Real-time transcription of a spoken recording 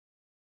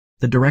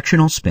The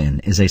directional spin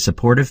is a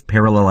supportive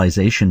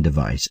parallelization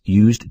device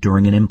used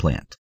during an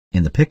implant.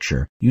 In the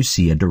picture, you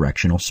see a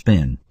directional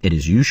spin. It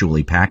is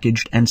usually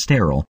packaged and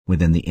sterile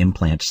within the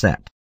implant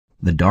set.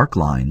 The dark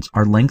lines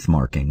are length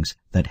markings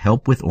that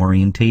help with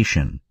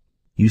orientation.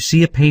 You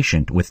see a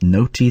patient with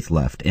no teeth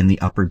left in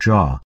the upper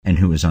jaw and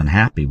who is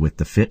unhappy with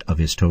the fit of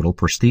his total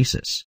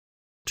prosthesis.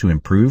 To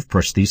improve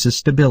prosthesis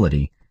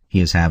stability, he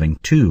is having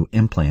 2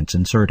 implants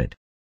inserted.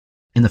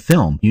 In the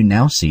film, you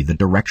now see the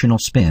directional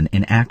spin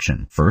in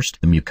action. First,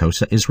 the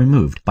mucosa is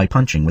removed by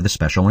punching with a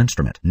special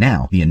instrument.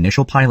 Now, the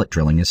initial pilot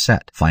drilling is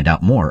set. Find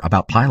out more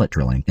about pilot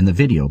drilling in the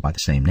video by the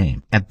same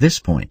name. At this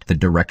point, the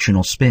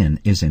directional spin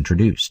is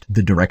introduced.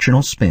 The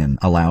directional spin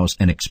allows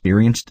an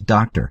experienced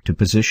doctor to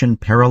position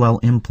parallel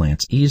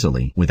implants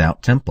easily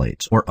without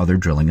templates or other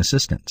drilling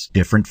assistance.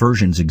 Different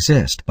versions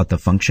exist, but the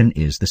function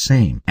is the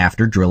same.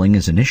 After drilling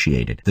is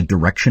initiated, the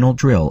directional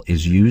drill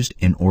is used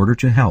in order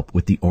to help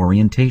with the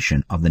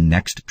orientation of the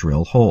next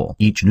drill hole.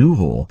 Each new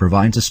hole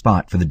provides a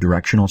spot for the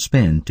directional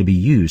spin to be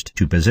used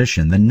to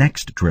position the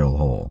next drill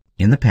hole.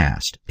 In the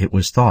past, it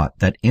was thought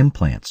that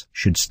implants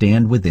should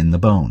stand within the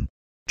bone,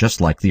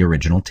 just like the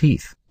original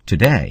teeth.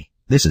 Today,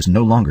 this is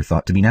no longer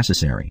thought to be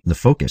necessary. The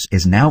focus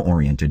is now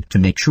oriented to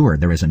make sure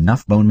there is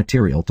enough bone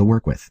material to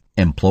work with.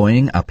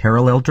 Employing a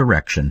parallel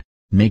direction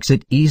makes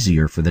it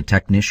easier for the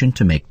technician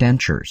to make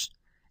dentures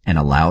and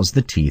allows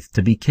the teeth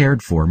to be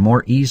cared for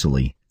more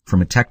easily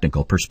from a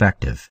technical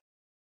perspective.